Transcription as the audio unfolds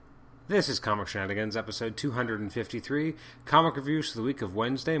This is Comic Shenanigans, episode 253, comic reviews for the week of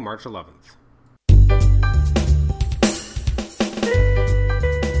Wednesday, March 11th.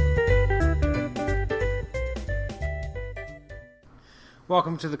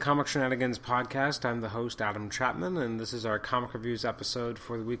 Welcome to the Comic Shenanigans podcast. I'm the host, Adam Chapman, and this is our comic reviews episode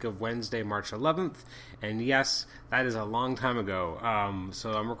for the week of Wednesday, March 11th. And yes, that is a long time ago.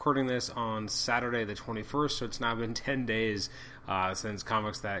 So I'm recording this on Saturday the 21st, so it's now been 10 days since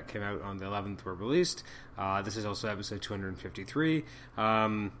comics that came out on the 11th were released. This is also episode 253.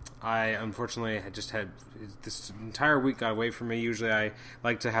 I unfortunately had just had this entire week got away from me. Usually I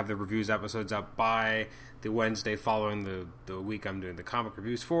like to have the reviews episodes up by the Wednesday following the week I'm doing the comic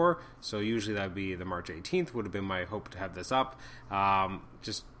reviews for. So usually that would be the March 18th would have been my hope to have this up.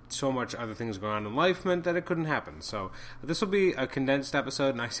 Just so much other things going on in life meant that it couldn't happen. So this will be a condensed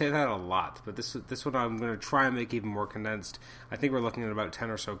episode, and I say that a lot, but this one I'm going to try and make even more condensed. I think we're looking at about 10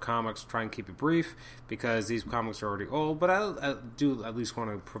 or so comics, try and keep it brief, because these comics are already old, but I do at least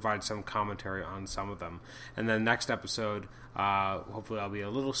want to provide some commentary on some of them. And then next episode, hopefully I'll be a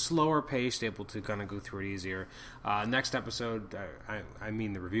little slower paced, able to kind of go through it easier. Next episode, I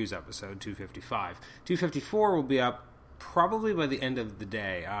mean the reviews episode, 255. 254 will be up probably by the end of the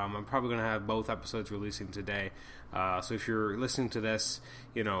day. I'm probably going to have both episodes releasing today. So if you're listening to this,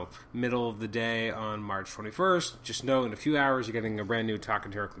 middle of the day on March 21st, just know in a few hours you're getting a brand new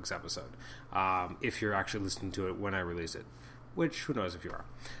Talking Heroclix episode. If you're actually listening to it when I release it. Which, who knows if you are.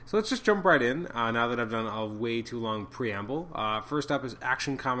 So let's just jump right in, now that I've done a way too long preamble. First up is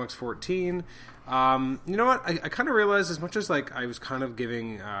Action Comics 14. You know what? I kind of realized, as much as I was kind of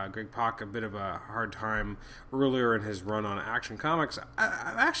giving Greg Pak a bit of a hard time earlier in his run on Action Comics,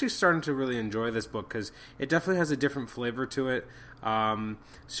 I'm actually starting to really enjoy this book, because it definitely has a different flavor to it.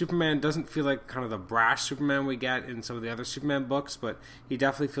 Superman doesn't feel like kind of the brash Superman we get in some of the other Superman books, but he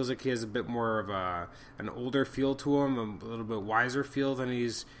definitely feels like he has a bit more of an older feel to him, a little bit wiser feel than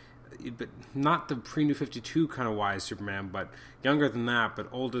but not the pre-New 52 kind of wise Superman, but younger than that, but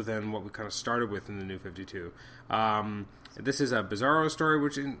older than what we kind of started with in the New 52. This is a Bizarro story,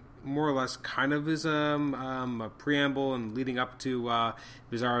 which more or less kind of is a preamble and leading up to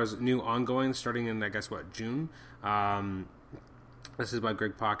Bizarro's new ongoing, starting in, June. This is by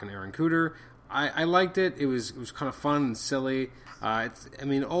Greg Pak and Aaron Kuder. I liked it. It was kind of fun and silly.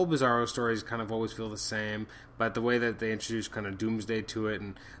 Old Bizarro stories kind of always feel the same, but the way that they introduce kind of Doomsday to it,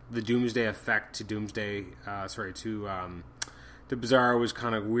 and the Doomsday effect to the Bizarro was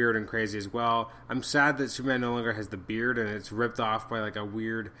kind of weird and crazy as well. I'm sad that Superman no longer has the beard, and it's ripped off by a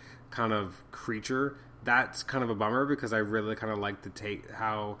weird kind of creature. That's kind of a bummer, because I really kind of like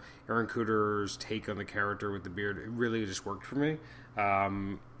how Aaron Kuder's take on the character with the beard. It really just worked for me.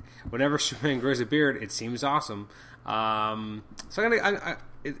 Whenever Superman grows a beard, it seems awesome. It's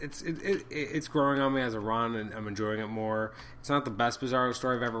growing on me as a run, and I'm enjoying it more. It's not the best Bizarro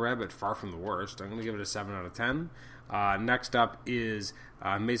story I've ever read, but far from the worst. I'm going to give it a 7 out of 10. Next up is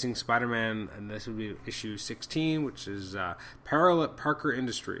Amazing Spider-Man, and this would be issue 16, which is Peril at Parker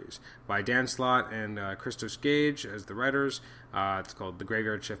Industries by Dan Slott and Christos Gage as the writers. It's called The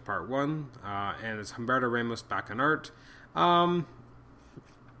Graveyard Shift Part 1, and it's Humberto Ramos back on art. I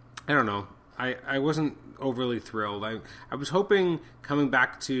don't know. I wasn't overly thrilled. I was hoping coming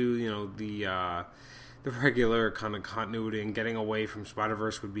back to the regular kind of continuity and getting away from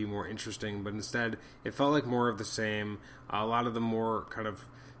Spider-Verse would be more interesting, but instead it felt like more of the same. A lot of the more kind of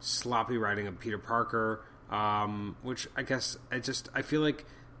sloppy writing of Peter Parker, which I guess I feel like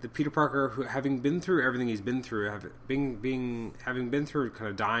the Peter Parker who, having been through everything he's been through, having been through kind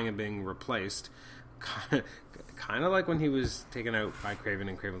of dying and being replaced, kind of like when he was taken out by Kraven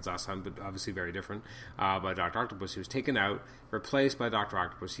in Kraven's Last Hunt, but obviously very different, by Dr. Octopus. He was taken out, replaced by Dr.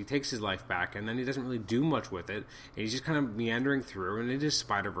 Octopus. He takes his life back, and then he doesn't really do much with it, and he's just kind of meandering through, and it is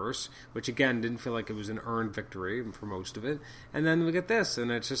Spider-Verse, which again didn't feel like it was an earned victory for most of it. And then we get this, and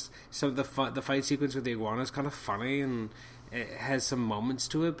it's just some of the fight sequence with the iguana is kind of funny, and it has some moments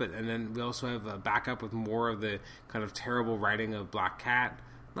to it, and then we also have a backup with more of the kind of terrible writing of Black Cat.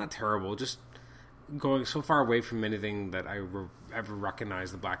 Not terrible, just going so far away from anything that I ever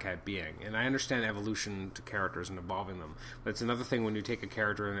recognized the Black Cat being. And I understand evolution to characters and evolving them, but it's another thing when you take a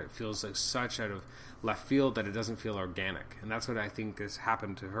character and it feels like such out of left field that it doesn't feel organic. And that's what I think has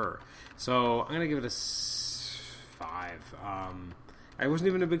happened to her. So I'm going to give it a 5. I wasn't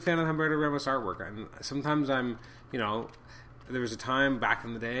even a big fan of Humberto Ramos artwork. And sometimes there was a time back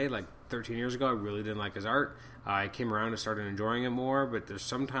in the day, 13 years ago, I really didn't like his art. I came around and started enjoying it more, but there's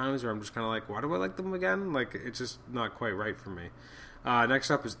some times where I'm just kind of like, why do I like them again? It's just not quite right for me. Next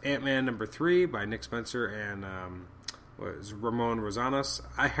up is Ant-Man number 3 by Nick Spencer and was Ramon Rosanas.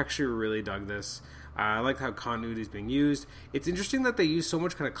 I actually really dug this. I liked how continuity is being used. It's interesting that they use so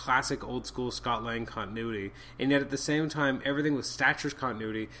much kind of classic old school Scott Lang continuity, and yet at the same time, everything with Stacher's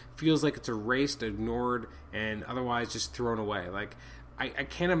continuity feels like it's erased, ignored, and otherwise just thrown away. Like, I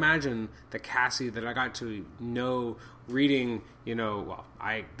can't imagine the Cassie that I got to know reading,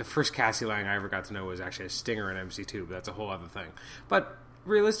 the first Cassie Lang I ever got to know was actually a Stinger in MC2, but that's a whole other thing. But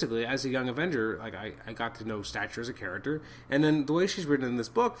realistically, as a young Avenger, like I got to know Stature as a character, and then the way she's written in this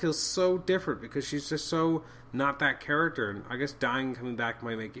book feels so different because she's just so not that character. And I guess dying and coming back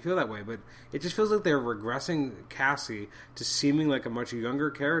might make you feel that way, but it just feels like they're regressing Cassie to seeming like a much younger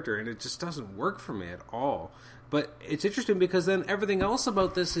character, and it just doesn't work for me at all. But it's interesting because then everything else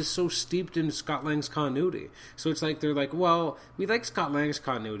about this is so steeped in Scott Lang's continuity. So it's like they're like, well, we like Scott Lang's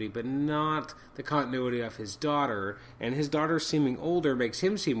continuity, but not the continuity of his daughter. And his daughter seeming older makes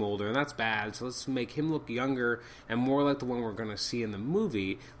him seem older, and that's bad. So let's make him look younger and more like the one we're going to see in the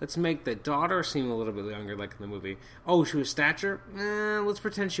movie. Let's make the daughter seem a little bit younger like in the movie. Oh, she was Stature? Let's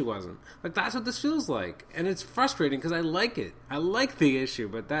pretend she wasn't. Like, that's what this feels like. And it's frustrating because I like it. I like the issue,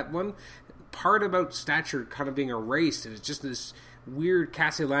 but that one part about Stature kind of being erased, and it's just this weird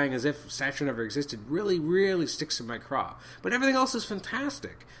Cassie Lang as if Stature never existed, really, really sticks in my craw. But everything else is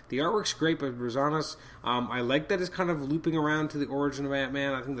fantastic. The artwork's great by Rosanas. I like that it's kind of looping around to the origin of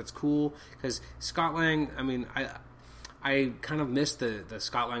Ant-Man. I think that's cool, because Scott Lang, I kind of missed the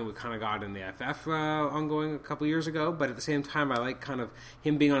Scott Lang we kind of got in the FF ongoing a couple years ago, but at the same time, I like kind of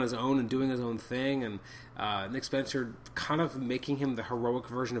him being on his own and doing his own thing, and Nick Spencer kind of making him the heroic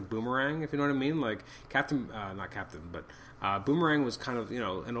version of Boomerang, if you know what I mean. Like, Boomerang was kind of,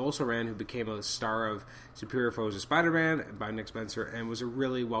 an also-ran who became a star of Superior Foes of Spider-Man by Nick Spencer, and was a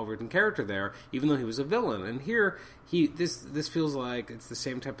really well-written character there, even though he was a villain. And here, this feels like it's the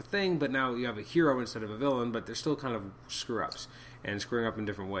same type of thing, but now you have a hero instead of a villain, but they're still kind of screw-ups, and screwing up in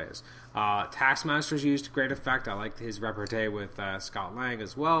different ways. Taskmaster's used to great effect. I liked his repartee with Scott Lang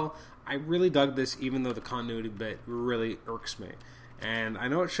as well. I really dug this, even though the continuity bit really irks me. And I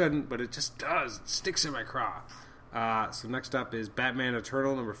know it shouldn't, but it just does. It sticks in my craw. So next up is Batman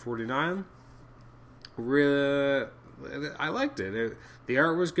Eternal number 49. I liked it. The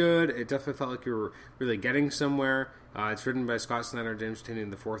art was good. It definitely felt like you were really getting somewhere. It's written by Scott Snyder, James Tynion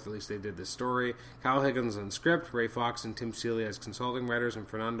the Fourth. At least they did this story. Kyle Higgins on script, Ray Fox and Tim Seeley as consulting writers, and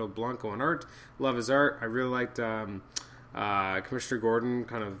Fernando Blanco on art. Love his art. I really liked Commissioner Gordon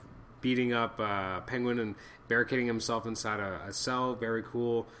kind of beating up Penguin and barricading himself inside a cell. Very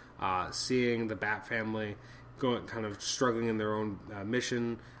cool. Seeing the Bat family kind of struggling in their own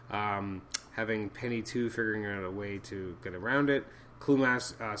mission, having Penny 2 figuring out a way to get around it,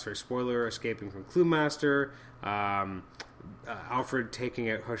 Spoiler escaping from Clue Master, Alfred taking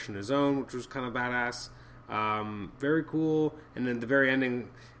out Hush on his own, which was kind of badass, very cool. And then the very ending,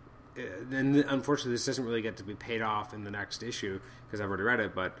 then unfortunately this doesn't really get to be paid off in the next issue because I've already read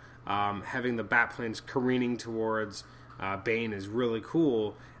it, but having the bat planes careening towards Bane is really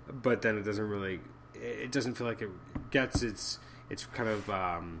cool, but then it doesn't feel like it gets its kind of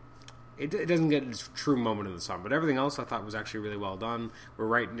it doesn't get its true moment in the sun. But everything else I thought was actually really well done. We're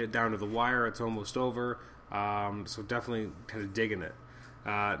writing it down to the wire. It's almost over, so definitely kind of digging it.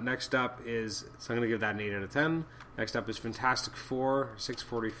 Next up is, so I'm going to give that an 8 out of 10. Next up is Fantastic Four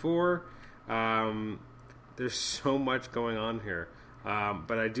 644. There's so much going on here.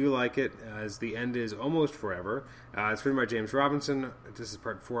 But I do like it, as the end is almost forever. It's written by James Robinson. This is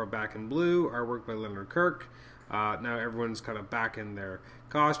part 4 of Back in Blue, artwork by Leonard Kirk. Now everyone's kind of back in their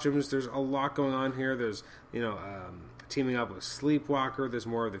costumes. There's a lot going on here. There's, teaming up with Sleepwalker. There's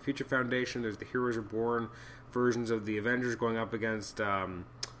more of the Future Foundation. There's the Heroes Reborn versions of the Avengers going up against the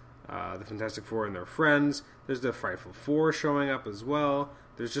Fantastic Four and their friends. There's the Frightful Four showing up as well.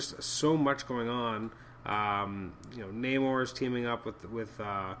 There's just so much going on. Namor is teaming up with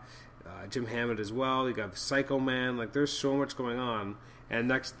Jim Hammond as well. You got Psycho Man. Like, there's so much going on. And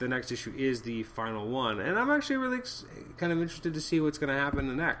the next issue is the final one, and I'm actually really kind of interested to see what's going to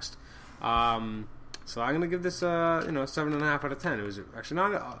happen next. So I'm going to give this a 7.5 out of 10. It was actually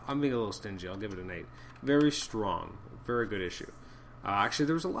not. I'm being a little stingy. I'll give it an 8. Very strong, very good issue. Actually,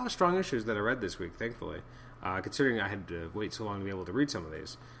 there was a lot of strong issues that I read this week, thankfully, considering I had to wait so long to be able to read some of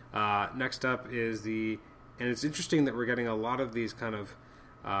these. Next up is and it's interesting that we're getting a lot of these kind of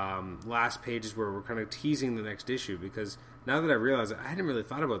last pages where we're kind of teasing the next issue, because now that I realize it, I hadn't really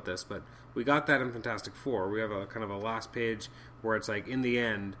thought about this, but we got that in Fantastic Four. We have a kind of a last page where it's like, in the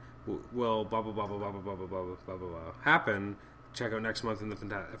end, will blah blah blah blah blah blah blah blah blah blah blah happen. check out next month in the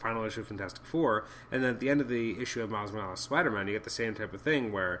final issue of Fantastic Four. And then at the end of the issue of Miles Morales Spider-Man, you get the same type of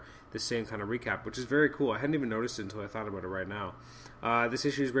thing where the same kind of recap, which is very cool. I hadn't even noticed it until I thought about it right now. This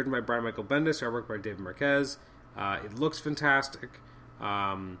issue is written by Brian Michael Bendis, artwork by David Marquez. It looks fantastic.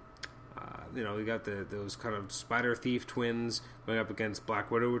 You got those kind of spider thief twins going up against Black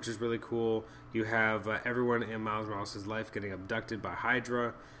Widow, which is really cool. You have everyone in Miles Morales' life getting abducted by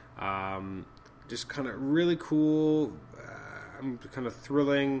Hydra. Just kind of really cool, kind of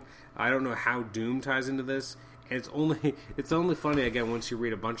thrilling. I don't know how Doom ties into this. It's only funny, again, once you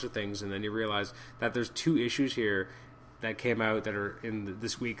read a bunch of things and then you realize that there's 2 issues here that came out that are in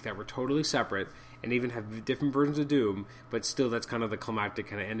this week that were totally separate and even have different versions of Doom, but still that's kind of the climactic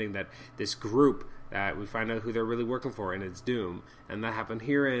kind of ending, that this group that we find out who they're really working for, and it's Doom. And that happened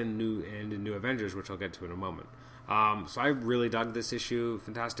here in New Avengers, which I'll get to in a moment. So I really dug this issue.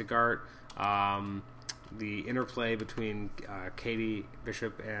 Fantastic art. The interplay between Katie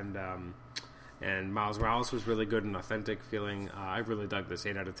Bishop and Miles Morales was really good and authentic feeling. I really dug this.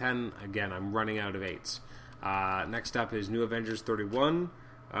 8 out of 10. Again, I'm running out of 8s. Next up is New Avengers 31.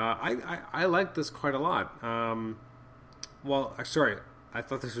 I like this quite a lot. Sorry, I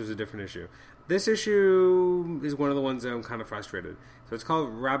thought this was a different issue. This issue is one of the ones that I'm kind of frustrated. So it's called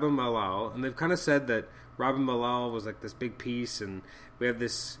Rabban Malal, and they've kind of said that Rabban Malal was like this big piece, and we have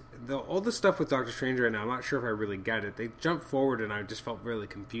all this stuff with Doctor Strange right now. I'm not sure if I really get it. They jump forward, and I just felt really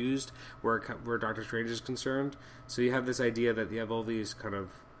confused where Doctor Strange is concerned. So you have this idea that you have all these kind of,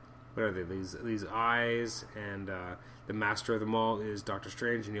 what are they? These eyes, and the master of them all is Doctor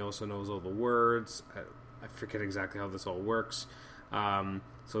Strange, and he also knows all the words. I forget exactly how this all works.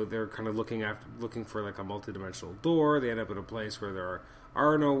 So they're kind of looking for like a multidimensional door. They end up in a place where there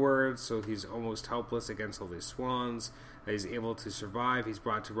are no words, so he's almost helpless against all these swans. He's able to survive. He's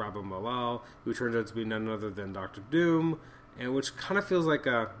brought to Rabban Malal, who turns out to be none other than Doctor Doom, and which kind of feels like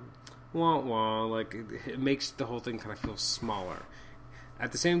a wah-wah, like it makes the whole thing kind of feel smaller.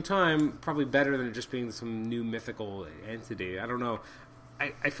 At the same time, probably better than it just being some new mythical entity. I don't know.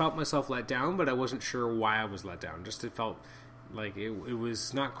 I felt myself let down, but I wasn't sure why I was let down. Just it felt like it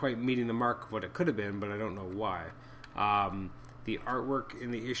was not quite meeting the mark of what it could have been, but I don't know why. The artwork in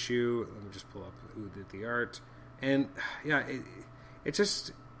the issue, let me just pull up who did the art. And yeah, it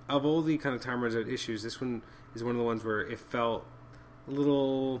just, of all the kind of Time Runs Out issues, this one is one of the ones where it felt a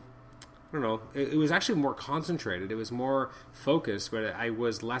little, I don't know, it was actually more concentrated. It was more focused, but I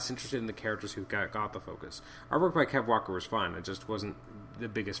was less interested in the characters who got the focus. Artwork by Kev Walker was fine. I just wasn't the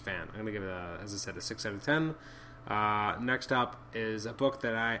biggest fan. I'm going to give it, as I said, a 6 out of 10. Next up is a book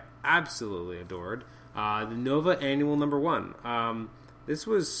that I absolutely adored, the Nova Annual #1. This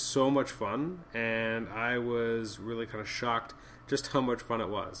was so much fun, and I was really kind of shocked just how much fun it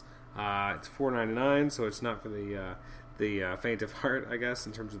was. It's $4.99, so it's not for the faint of heart, I guess,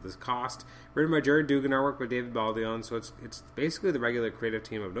 in terms of this cost. Written by Jared Dugan, artwork by David Baldeon, so it's basically the regular creative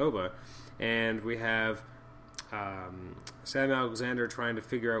team of Nova, and we have Sam Alexander trying to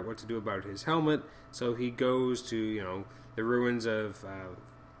figure out what to do about his helmet. So he goes to the ruins of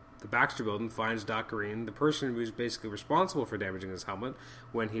the Baxter Building, finds Doc Green, the person who was basically responsible for damaging his helmet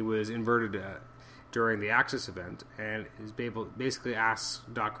when he was inverted during the Axis event, and is basically asks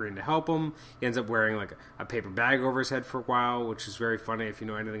Doc Green to help him. He ends up wearing like a paper bag over his head for a while, which is very funny if you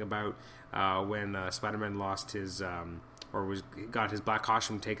know anything about when Spider-Man lost his got his black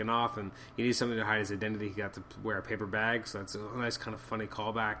costume taken off, and he needs something to hide his identity. He got to wear a paper bag, so that's a nice kind of funny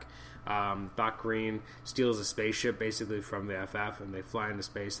callback. Doc Green steals a spaceship basically from the FF, and they fly into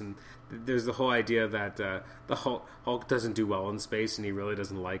space, and there's the whole idea that the Hulk doesn't do well in space, and he really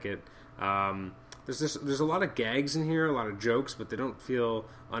doesn't like it. There's a lot of gags in here, a lot of jokes, but they don't feel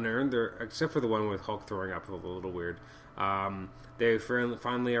unearned. Except for the one with Hulk throwing up, a little weird. They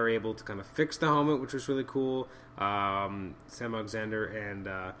finally are able to kind of fix the helmet, which was really cool. Sam Alexander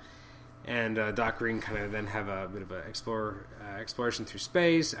and Doc Green kind of then have a bit of an exploration through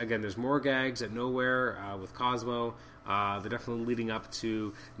space. Again, there's more gags at Nowhere with Cosmo. They're definitely leading up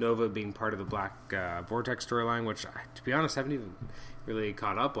to Nova being part of the Black Vortex storyline, which, to be honest, I haven't even really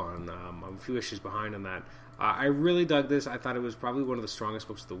caught up on. I'm a few issues behind on that. I really dug this. I thought it was probably one of the strongest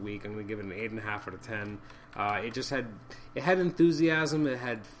books of the week. I'm going to give it an 8.5 out of 10. It had enthusiasm. It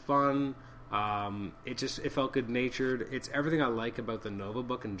had fun. It felt good natured. It's everything I like about the Nova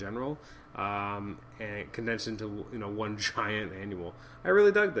book in general, and condensed into one giant annual. I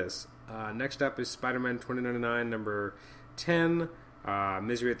really dug this. Next up is Spider-Man 2099 number 10,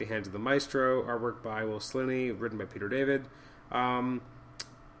 Misery at the Hands of the Maestro, artwork by Will Sliney, written by Peter David.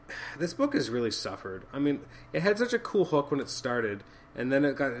 This book has really suffered. I mean, it had such a cool hook when it started, and then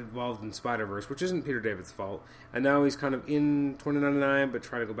it got involved in Spider-Verse, which isn't Peter David's fault. And now he's kind of in 2099, but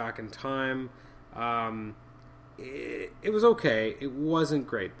trying to go back in time. It was okay. It wasn't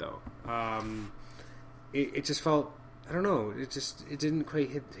great, though. It just felt, I don't know, it didn't quite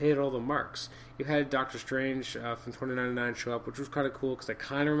hit all the marks. You had Doctor Strange from 2099 show up, which was kind of cool, because I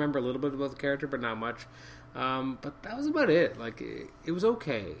kind of remember a little bit about the character, but not much. But that was about it. Like, it was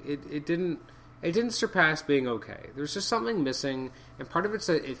okay. It didn't surpass being okay. There's just something missing, and part of it's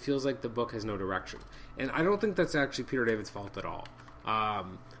that it feels like the book has no direction. And I don't think that's actually Peter David's fault at all.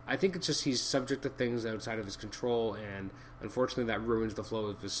 I think it's just he's subject to things outside of his control, and unfortunately that ruins the flow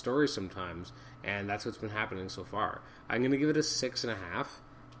of his story sometimes, and that's what's been happening so far. I'm going to give it a 6.5.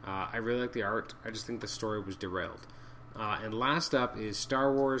 I really like the art. I just think the story was derailed. And last up is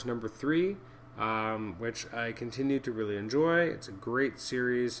Star Wars number 3, which I continue to really enjoy. It's a great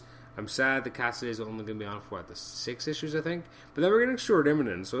series. I'm sad that Cassidy is only going to be on for, the 6 issues, I think. But then we're getting short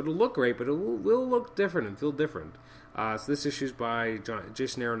imminent, so it'll look great, but it will look different and feel different. So this issue is by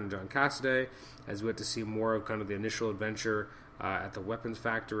Jason Aaron and John Cassaday, as we get to see more of kind of the initial adventure at the weapons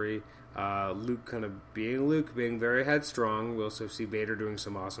factory. Luke kind of being Luke, being very headstrong. We also see Vader doing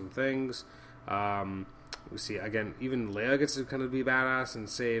some awesome things. We see, again, even Leia gets to kind of be badass and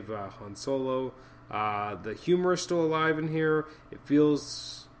save Han Solo. The humor is still alive in here. It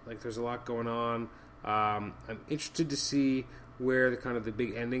feels like there's a lot going on. I'm interested to see where the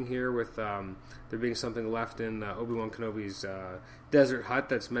big ending here with there being something left in Obi-Wan Kenobi's desert hut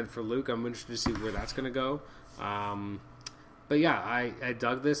that's meant for Luke. I'm interested to see where that's going to go. But yeah, I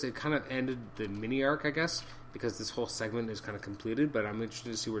dug this. It kind of ended the mini arc, I guess, because this whole segment is kind of completed, but I'm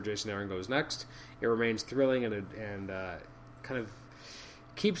interested to see where Jason Aaron goes next. It remains thrilling and kind of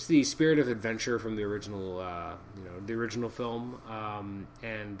keeps the spirit of adventure from the original, the original film,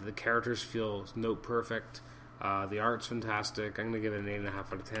 and the characters feel note perfect. The art's fantastic. I'm going to give it an 8.5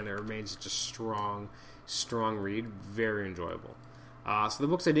 out of 10. It remains just strong read. Very enjoyable. So the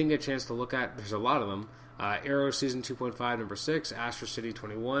books I didn't get a chance to look at, there's a lot of them. Arrow Season 2.5, number 6, Astro City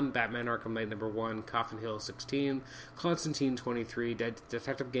 21, Batman Arkham Knight number 1, Coffin Hill 16, Constantine 23,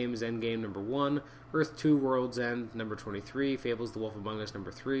 Detective Games Endgame number 1, Earth 2 World's End number 23, Fables The Wolf Among Us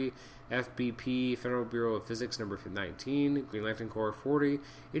number 3, FBP Federal Bureau of Physics number 19, Green Lantern Corps 40,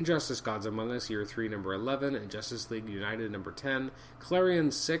 Injustice Gods Among Us Year 3 number 11, and Justice League United number 10,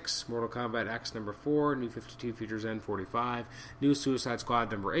 Clarion 6, Mortal Kombat X number 4, New 52 Futures End 45, New Suicide Squad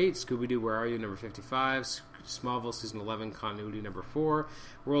number 8, Scooby-Doo Where Are You number 55, Smallville Season 11 Continuity number 4,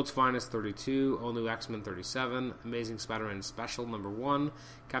 World's Finest 32, All New X-Men 37, Amazing Spider-Man Special number 1,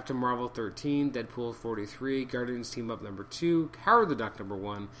 Captain Marvel 13, Deadpool 43, Guardians Team Up number 2, Howard the Duck number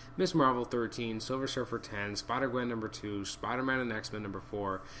 1, Miss Marvel 13, Silver Surfer 10, Spider-Gwen number 2, Spider-Man and X-Men number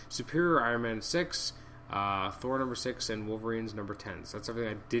 4, Superior Iron Man 6, Thor number 6, and Wolverines number 10. So that's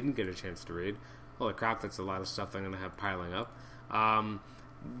everything I didn't get a chance to read. Holy crap, that's a lot of stuff I'm going to have piling up.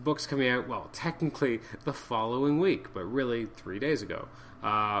 Books coming out, well, technically the following week, but really 3 days ago,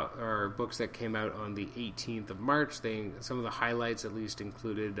 are books that came out on the 18th of March. Some of the highlights at least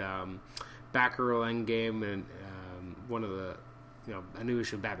included Batgirl Endgame and one of the, a new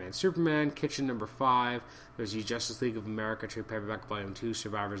issue of Batman Superman, Kitchen number 5. There's the Justice League of America trade paperback volume 2,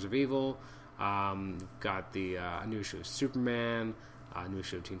 Survivors of Evil. Got the new issue of Superman, new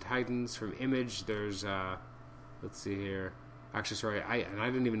issue of Teen Titans. From Image, there's let's see here. Actually, sorry, I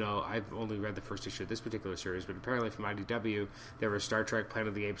didn't even know. I've only read the first issue of this particular series, but apparently from IDW, there was Star Trek Planet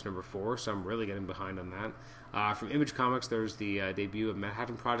of the Apes number 4, so I'm really getting behind on that. From Image Comics, there's the debut of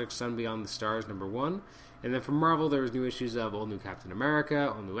Manhattan Project Sun Beyond the Stars number 1. And then from Marvel, there was new issues of All New Captain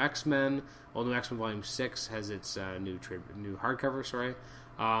America, All New X-Men. All New X-Men Volume 6 has its new hardcover,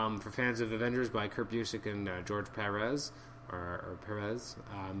 for fans of Avengers by Kurt Busiek and George Perez, or Perez.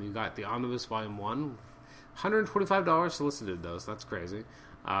 You got the Omnibus Volume 1, $125 solicited, though, so that's crazy.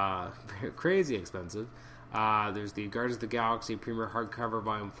 Crazy expensive. There's the Guardians of the Galaxy Premier Hardcover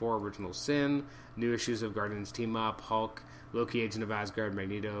Volume 4 Original Sin, new issues of Guardians Team Up, Hulk, Loki Agent of Asgard,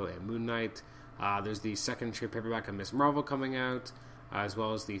 Magneto, and Moon Knight. There's the second trade paperback of Miss Marvel coming out, as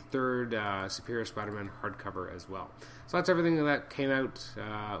well as the third Superior Spider-Man hardcover as well. So that's everything that came out,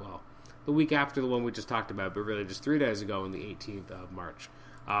 the week after the one we just talked about, but really just 3 days ago on the 18th of March.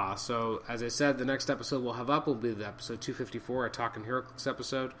 So, as I said, the next episode we'll have up will be the episode 254, a Talking HeroClix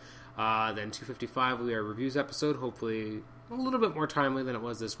episode. Then 255 will be our reviews episode, hopefully a little bit more timely than it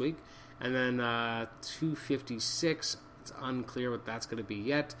was this week. And then 256 It's unclear what that's going to be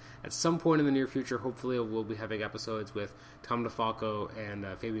yet. At some point in the near future, hopefully we'll be having episodes with Tom DeFalco and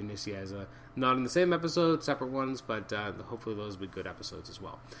Fabian Nicieza. Not in the same episode, separate ones, but hopefully those will be good episodes as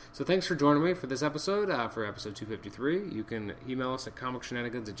well. So thanks for joining me for this episode, for episode 253. You can email us at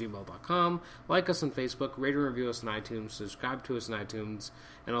comicshenanigans@gmail.com, like us on Facebook, rate and review us on iTunes, subscribe to us on iTunes,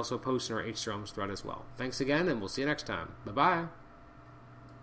 and also post in our H-Drums thread as well. Thanks again, and we'll see you next time. Bye-bye.